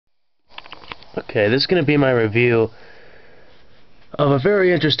Okay, this is going to be my review of a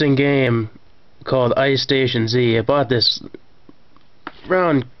very interesting game called Ice Station Z. I bought this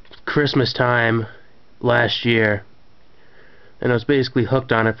around Christmas time last year, and I was basically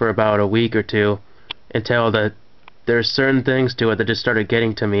hooked on it for about a week or two until there's certain things to it that just started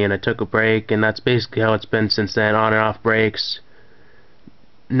getting to me, and I took a break, and that's basically how it's been since then, on and off breaks.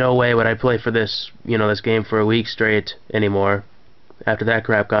 No way would I play for this game for a week straight anymore after that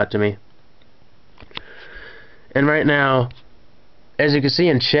crap got to me. And right now, as you can see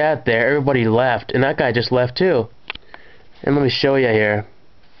in chat there, everybody left, and that guy just left too. And let me show you here.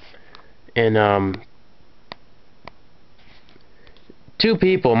 And two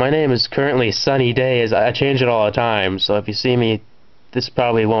people. My name is currently Sunny Days. I change it all the time, so if you see me, this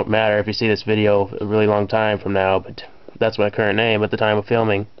probably won't matter if you see this video a really long time from now, but that's my current name at the time of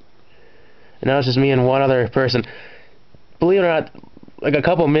filming. And now it's just me and one other person. Believe it or not, like a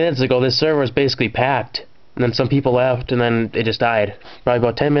couple minutes ago, this server was basically packed. And then some people left, and then it just died. Probably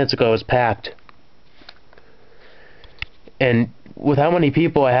about 10 minutes ago, it was packed. And with how many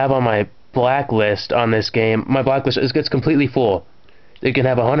people I have on my blacklist on this game, my blacklist gets completely full. It can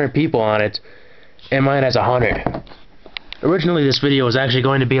have 100 people on it, and mine has 100. Originally, this video was actually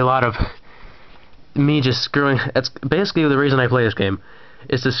going to be a lot of me just screwing. That's basically the reason I play this game,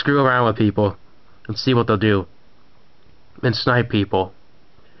 is to screw around with people and see what they'll do, and snipe people.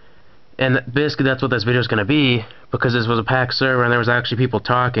 And basically that's what this video is going to be, because this was a packed server and there was actually people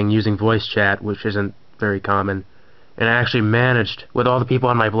talking using voice chat, which isn't very common. And I actually managed, with all the people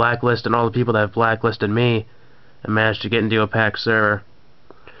on my blacklist and all the people that have blacklisted me, I managed to get into a packed server.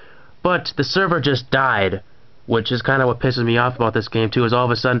 But the server just died, which is kind of what pisses me off about this game too, is all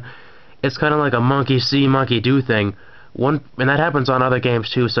of a sudden it's kind of like a monkey see, monkey do thing. And that happens on other games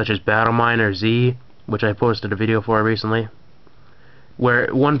too, such as Battle Miner Z, which I posted a video for recently,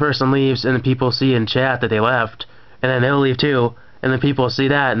 where one person leaves and the people see in chat that they left, and then they'll leave too, and then people see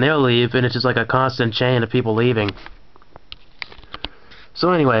that and they'll leave, and it's just like a constant chain of people leaving.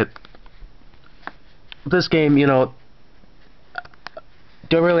 So anyway, this game, don't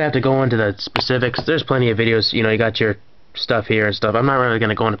really have to go into the specifics. There's plenty of videos, you got your stuff here and stuff. I'm not really going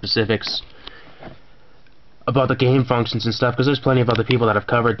to go into specifics about the game functions and stuff, because there's plenty of other people that have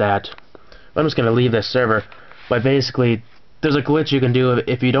covered that. I'm just going to leave this server by basically, there's a glitch you can do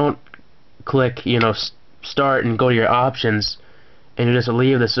if you don't click, start and go to your options, and you just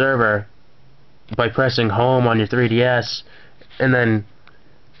leave the server by pressing home on your 3DS and then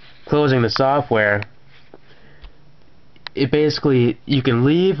closing the software. It basically, you can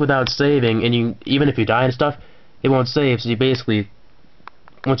leave without saving, and even if you die and stuff, it won't save. So you basically,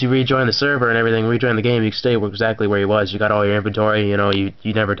 once you rejoin the server and everything, rejoin the game, you can stay exactly where you was. You got all your inventory,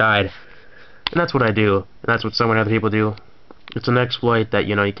 you never died. And that's what I do, and that's what so many other people do. It's an exploit that,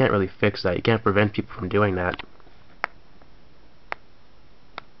 you can't really fix that. You can't prevent people from doing that.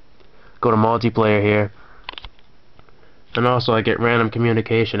 Go to multiplayer here. And also I get random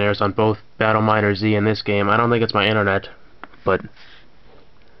communication errors on both Battle Miner Z and this game. I don't think it's my internet, but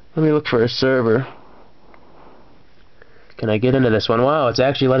let me look for a server. Can I get into this one? Wow, it's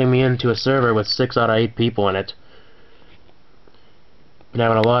actually letting me into a server with 6 out of 8 people in it. Been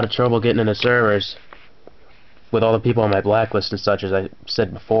having a lot of trouble getting into servers with all the people on my blacklist and such, as I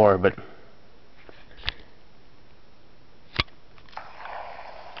said before, but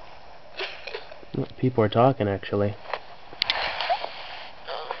people are talking actually.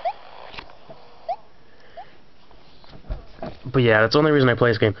 But yeah, that's the only reason I play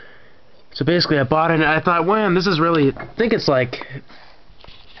this game. So basically I bought it and I thought, man, this is really, I think it's like,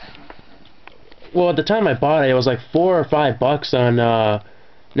 well, at the time I bought it was like $4 or $5 on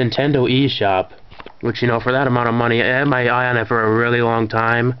Nintendo eShop. Which, for that amount of money, I had my eye on it for a really long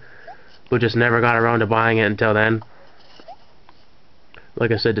time, but just never got around to buying it until then. Like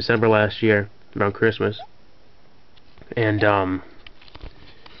I said, December last year, around Christmas. And,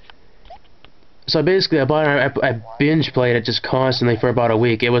 so basically I bought it, I binge played it just constantly for about a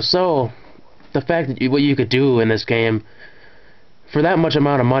week. It was so, the fact that what you could do in this game, for that much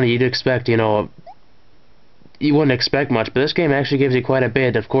amount of money, you'd expect, you wouldn't expect much, but this game actually gives you quite a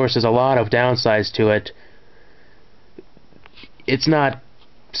bit. Of course, there's a lot of downsides to it. It's not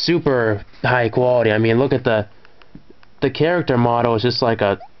super high quality. I mean, look at the character model is just like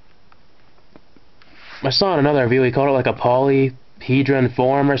a, I saw in another review, he called it like a polyhedron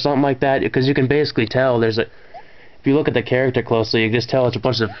form or something like that, because you can basically tell there's a, if you look at the character closely, you can just tell it's a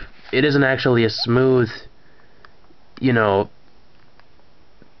bunch of, it isn't actually a smooth,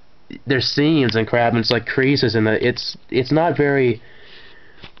 there's seams and crap, and it's like creases, and it's not very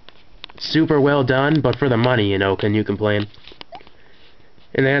super well done, but for the money, can you complain?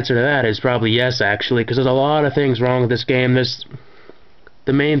 And the answer to that is probably yes, actually, because there's a lot of things wrong with this game.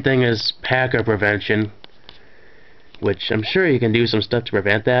 The main thing is hacker prevention, which I'm sure you can do some stuff to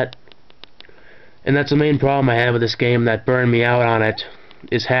prevent that. And that's the main problem I have with this game that burned me out on it,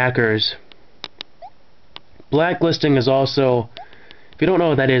 is hackers. Blacklisting is also, if you don't know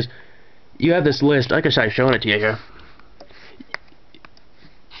what that is, you have this list. I guess I've shown it to you here.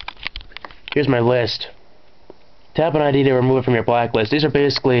 Here's my list. Tap an ID to remove it from your blacklist. These are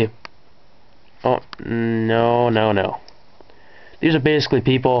basically... Oh, no. These are basically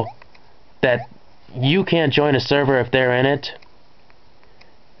people that you can't join a server if they're in it.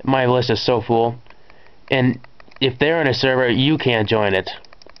 My list is so full. And if they're in a server, you can't join it.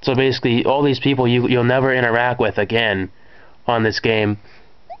 So basically, all these people you'll never interact with again on this game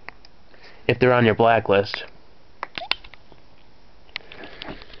if they're on your blacklist.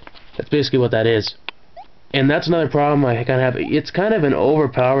 That's basically what that is. And that's another problem I kind of have. It's kind of an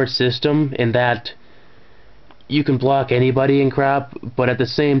overpowered system in that you can block anybody and crap, but at the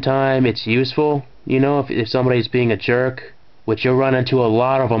same time it's useful. You know, if somebody's being a jerk, which you'll run into a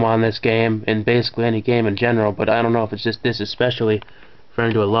lot of them on this game, and basically any game in general, but I don't know if it's just this especially, run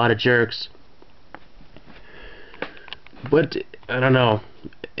into a lot of jerks. But, I don't know,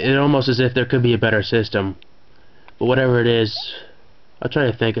 it's almost as if there could be a better system. But whatever it is, I'll try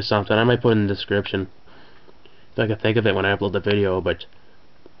to think of something. I might put it in the description if I can think of it when I upload the video. But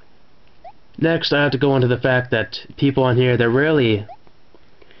next I have to go into the fact that people on here, they're really...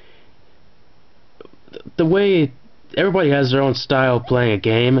 The way everybody has their own style of playing a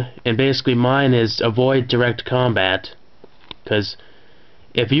game, and basically mine is avoid direct combat. Because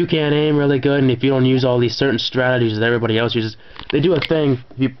if you can't aim really good, and if you don't use all these certain strategies that everybody else uses, they do a thing.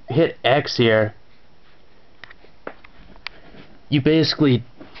 If you hit X here, you basically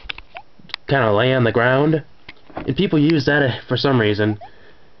kind of lay on the ground, and people use that for some reason.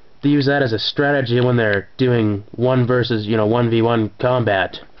 They use that as a strategy when they're doing 1v1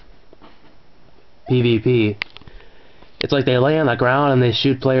 combat, PvP. It's like they lay on the ground and they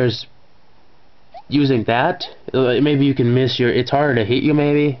shoot players using that. Maybe you can miss it's harder to hit you,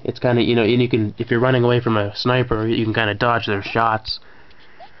 maybe. It's kind of, and you can, if you're running away from a sniper, you can kind of dodge their shots.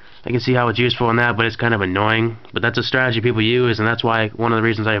 I can see how it's useful in that, but it's kind of annoying. But that's a strategy people use, and that's why one of the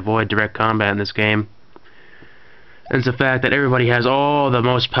reasons I avoid direct combat in this game. And it's the fact that everybody has all the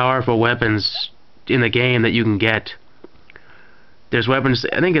most powerful weapons in the game that you can get. There's weapons,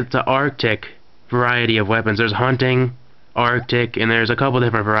 I think it's the Arctic variety of weapons. There's hunting, Arctic, and there's a couple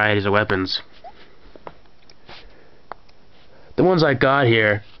different varieties of weapons. The ones I got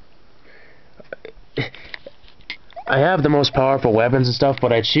here, I have the most powerful weapons and stuff,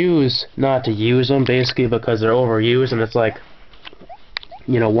 but I choose not to use them basically because they're overused, and it's like,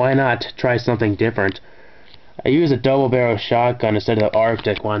 why not try something different? I use a double barrel shotgun instead of the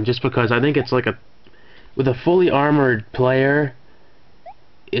Arctic one, just because I think it's like with a fully armored player,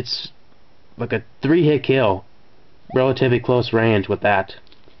 it's like a 3-hit kill, relatively close range with that.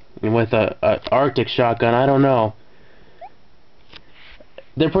 And with a Arctic shotgun, I don't know.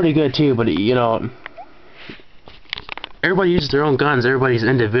 They're pretty good too, but everybody uses their own guns. Everybody's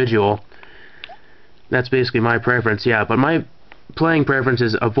individual. That's basically my preference, yeah. But my playing preference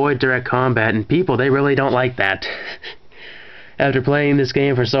is avoid direct combat, and people, they really don't like that. After playing this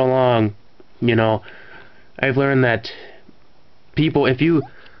game for so long, I've learned that people,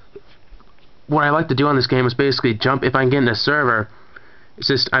 what I like to do on this game is basically jump. If I can get in a server, it's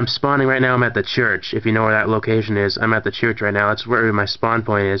just, I'm spawning right now, I'm at the church. If you know where that location is, I'm at the church right now. That's where my spawn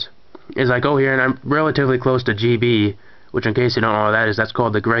point is. I go here and I'm relatively close to GB, which in case you don't know what that is, that's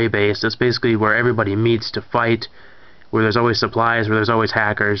called the Gray Base. That's basically where everybody meets to fight, where there's always supplies, where there's always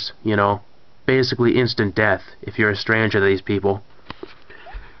hackers, Basically instant death if you're a stranger to these people.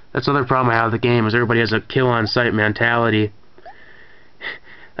 That's another problem I have with the game, is everybody has a kill-on-sight mentality.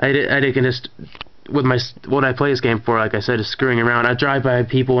 I can just, what I play this game for, like I said, is screwing around. I drive by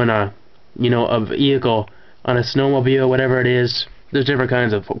people in a vehicle, on a snowmobile, whatever it is. There's different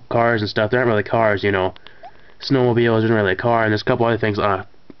kinds of cars and stuff. They aren't really cars, Snowmobile isn't really a car, and there's a couple other things. What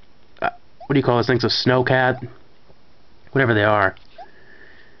do you call those things? A snowcat? Whatever they are.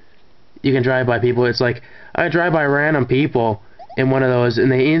 You can drive by people. It's like, I drive by random people in one of those,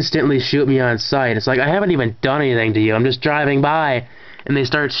 and they instantly shoot me on sight. It's like, I haven't even done anything to you. I'm just driving by, and they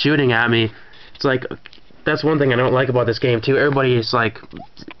start shooting at me. It's like, that's one thing I don't like about this game, too. Everybody is like,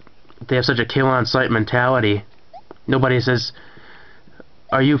 they have such a kill-on-sight mentality. Nobody says,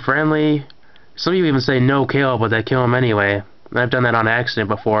 are you friendly? Some people even say no kill, but they kill them anyway. I've done that on accident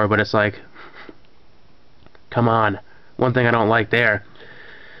before, but it's like, come on. One thing I don't like there.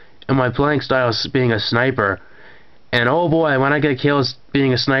 And my playing style is being a sniper. And oh boy, when I get kills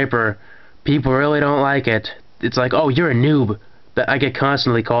being a sniper, people really don't like it. It's like, oh, you're a noob. I get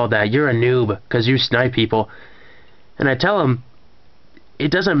constantly called that. You're a noob because you snipe people. And I tell them,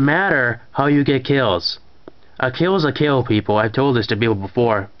 it doesn't matter how you get kills. A kill is a kill, people. I've told this to people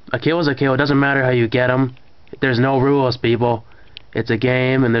before. A kill is a kill. It doesn't matter how you get them. There's no rules, people. It's a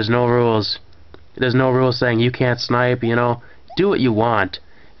game, and there's no rules. There's no rules saying you can't snipe, you know. Do what you want.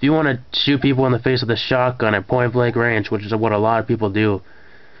 If you want to shoot people in the face with a shotgun at point-blank range, which is what a lot of people do,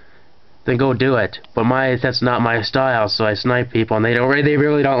 then go do it. But that's not my style, so I snipe people, and they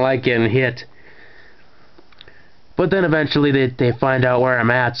really don't like getting hit. But then eventually they find out where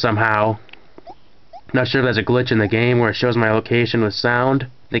I'm at somehow. Not sure if there's a glitch in the game where it shows my location with sound.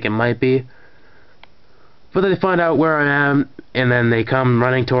 I think it might be. But they find out where I am, and then they come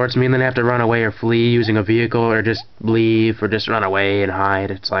running towards me, and then I have to run away or flee using a vehicle, or just leave, or just run away and hide.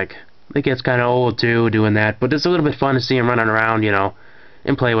 It's like, it gets kind of old too, doing that. But it's a little bit fun to see them running around, you know,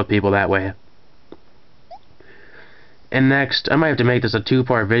 and play with people that way. And next, I might have to make this a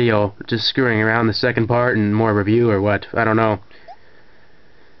two-part video, just screwing around the second part and more review or what, I don't know.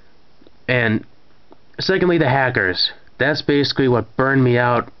 And secondly, the hackers. That's basically what burned me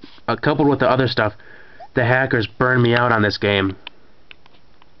out, coupled with the other stuff. The hackers burned me out on this game.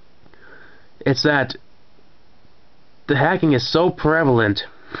 It's that the hacking is so prevalent.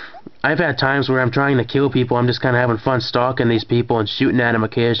 I've had times where I'm trying to kill people, I'm just kind of having fun stalking these people and shooting at them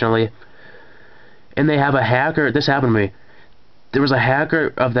occasionally. And they have a hacker. This happened to me. There was a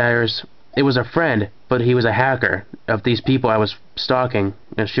hacker of theirs. It was a friend, but he was a hacker of these people I was stalking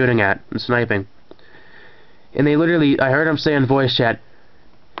and shooting at and sniping. And they literally, I heard him say in voice chat,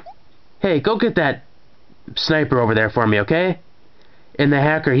 "Hey, go get that sniper over there for me, okay?" And the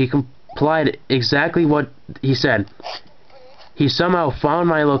hacker, he complied exactly what he said. He somehow found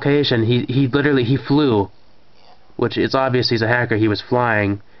my location. He literally flew, which it's obvious he's a hacker. He was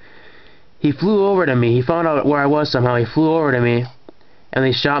flying. He flew over to me. He found out where I was somehow. He flew over to me, and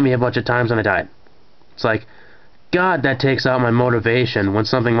they shot me a bunch of times and I died. It's like, God, that takes out my motivation when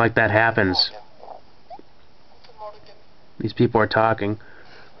something like that happens. These people are talking.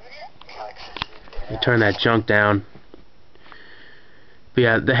 You turn that junk down. But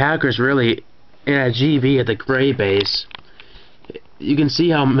yeah, the hackers really, in a GV at the Gray base, you can see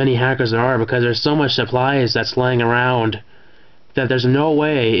how many hackers there are because there's so much supplies that's laying around that there's no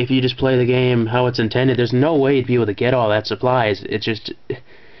way, if you just play the game how it's intended, there's no way to be able to get all that supplies. It's just,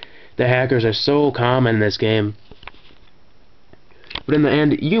 the hackers are so common in this game. But in the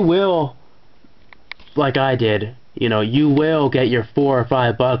end, you will, like I did, you know, you will get your $4 or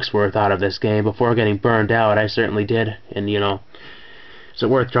 $5 worth out of this game before getting burned out. I certainly did, and you know, is it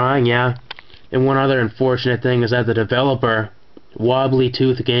worth trying? Yeah. And one other unfortunate thing is that the developer, Wobbly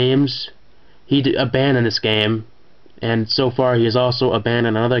Tooth Games, he abandoned this game, and so far he has also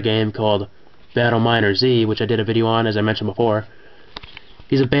abandoned another game called Battle Miner Z, which I did a video on, as I mentioned before.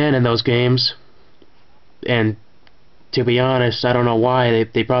 He's abandoned those games, and to be honest, I don't know why.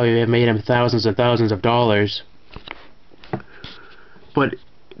 They probably have made him thousands and thousands of dollars. But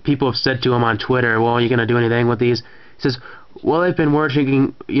people have said to him on Twitter, well, are you going to do anything with these? He says, well, I've been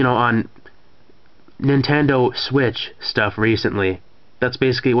working, you know, on Nintendo Switch stuff recently. That's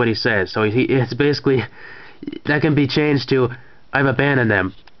basically what he says. So it's basically, that can be changed to, I've abandoned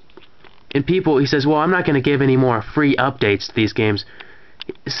them. And people, he says, well, I'm not going to give any more free updates to these games.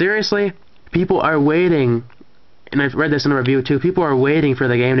 Seriously? People are waiting, and I've read this in a review too, people are waiting for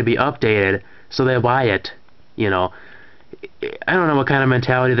the game to be updated so they'll buy it, you know. I don't know what kind of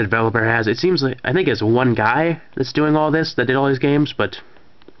mentality the developer has. It seems like, I think it's one guy that's doing all this, that did all these games, but,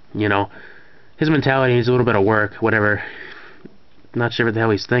 you know, his mentality needs a little bit of work, whatever. Not sure what the hell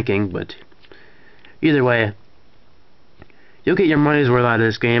he's thinking, but either way, you'll get your money's worth out of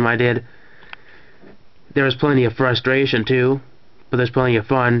this game. I did. There was plenty of frustration too, but there's plenty of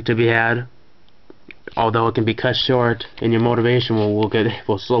fun to be had. Although it can be cut short, and your motivation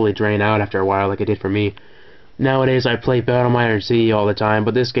will slowly drain out after a while, like it did for me. Nowadays, I play Battle Miner Z all the time,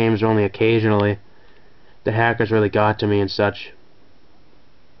 but this game's only occasionally. The hackers really got to me and such.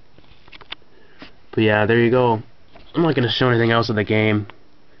 But yeah, there you go. I'm not going to show anything else of the game.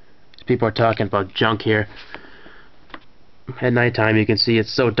 People are talking about junk here. At nighttime, you can see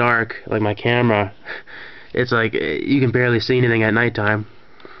it's so dark, like my camera. It's like, you can barely see anything at nighttime.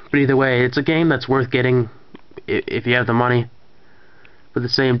 But either way, it's a game that's worth getting if you have the money. But at the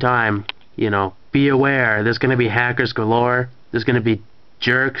same time, you know, be aware. There's going to be hackers galore. There's going to be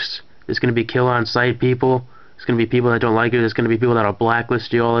jerks. There's going to be kill-on-sight people. There's going to be people that don't like you. There's going to be people that will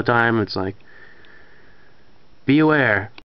blacklist you all the time. It's like, be aware.